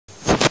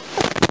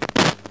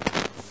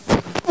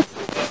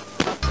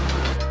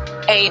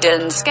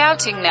Aiden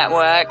Scouting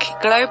Network,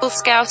 Global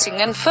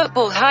Scouting and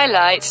Football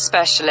Highlights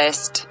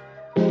Specialist.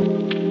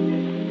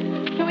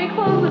 Can we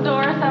close the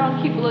door so I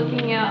don't keep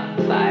looking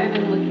outside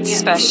and looking at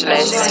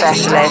Specialist.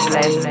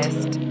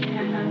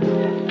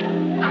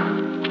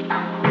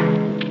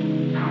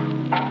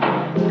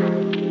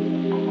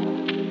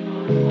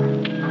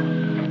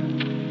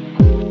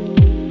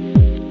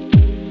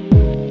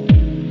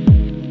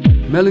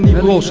 Melanie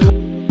Bross.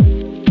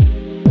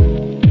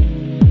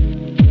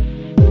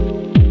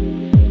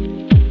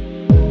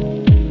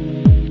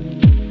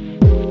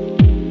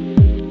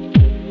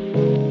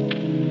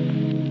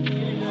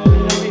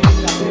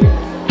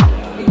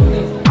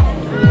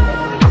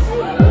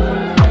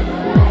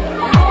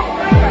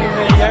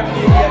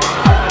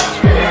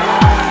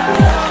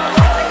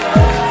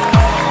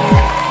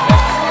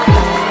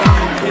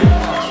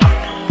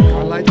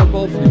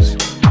 Balverlies.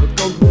 Dat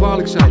kan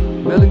gevaarlijk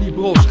zijn. Melanie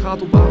Bross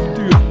gaat op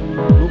avontuur.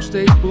 Nog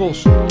steeds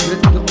Bross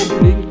met de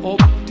opening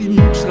op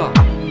Tini Hoekstra.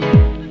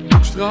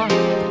 Hoekstra,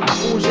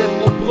 voorzet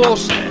op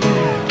Bross.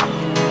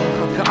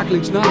 Gaat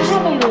rakelings naast. I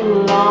have a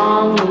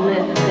long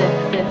list.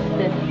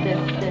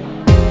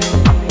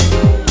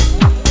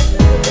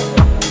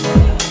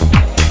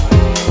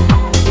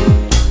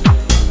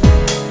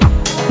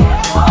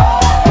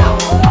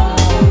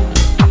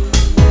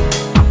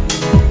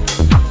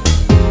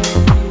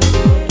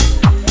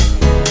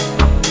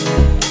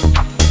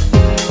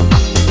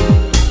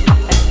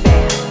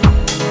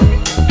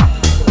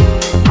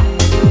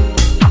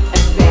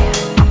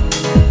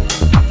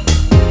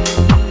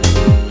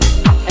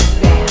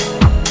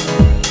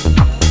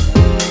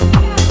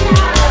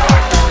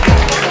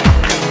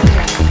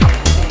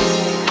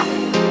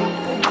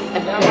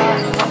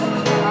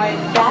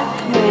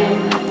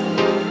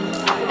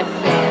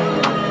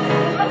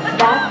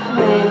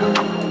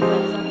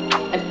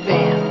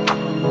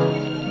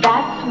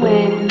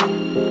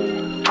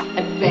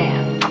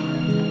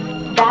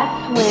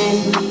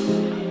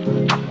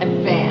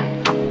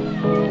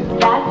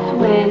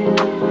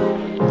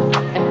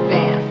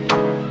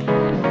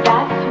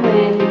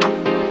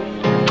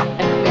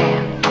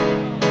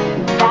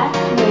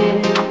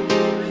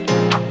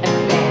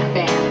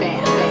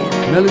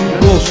 Melanie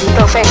Bross.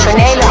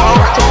 Professionele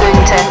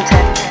hoogtepunten.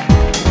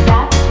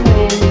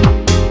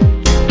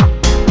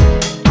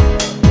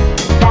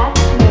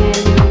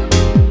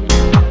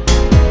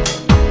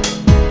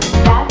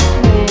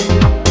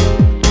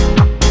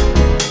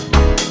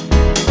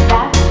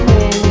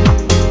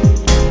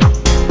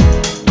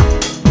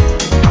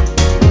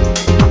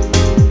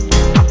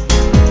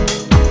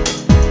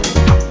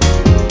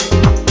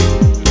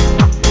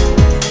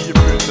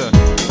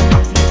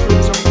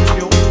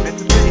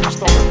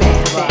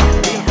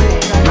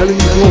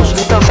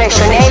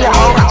 Professionele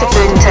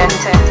hoogtepunten.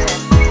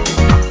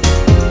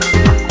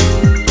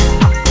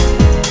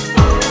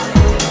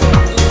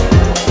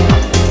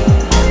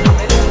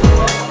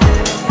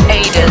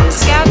 Aiden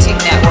Scouting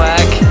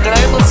Network,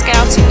 Global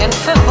Scouting and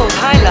Football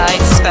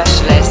Highlights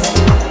Specialist.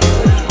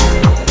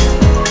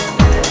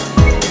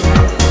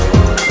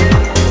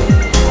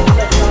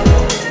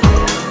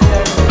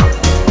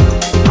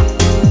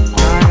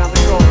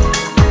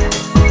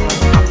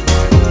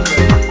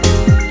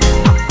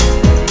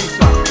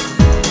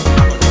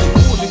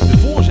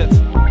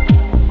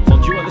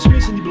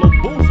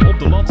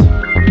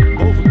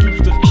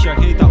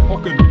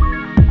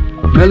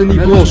 Melanie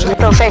Bross.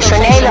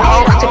 Professionele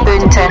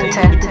hoogtepunten.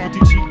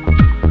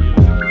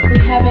 We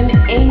have an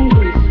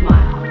angry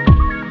smile.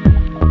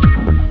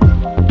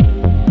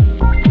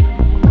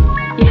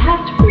 You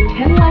have to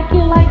pretend like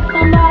you like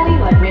somebody,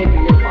 like maybe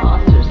your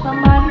boss or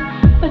somebody,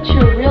 but you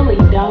really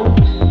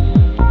don't.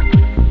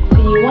 So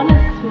you want to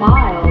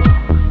smile.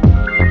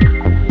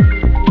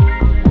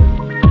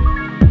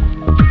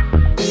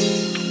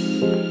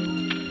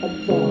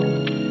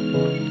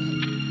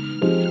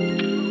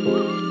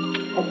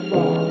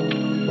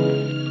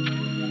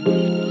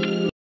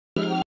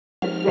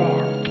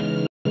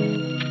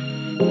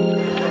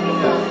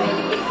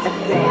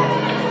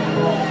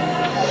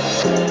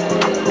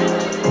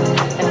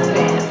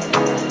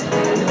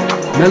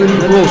 Melanie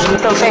Bross.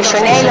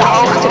 Professionele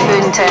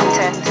hoogtepunten.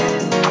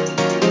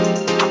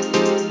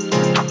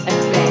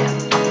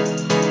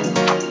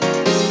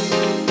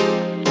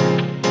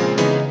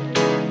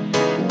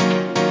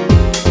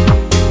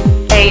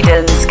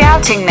 Aiden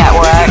Scouting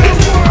Network.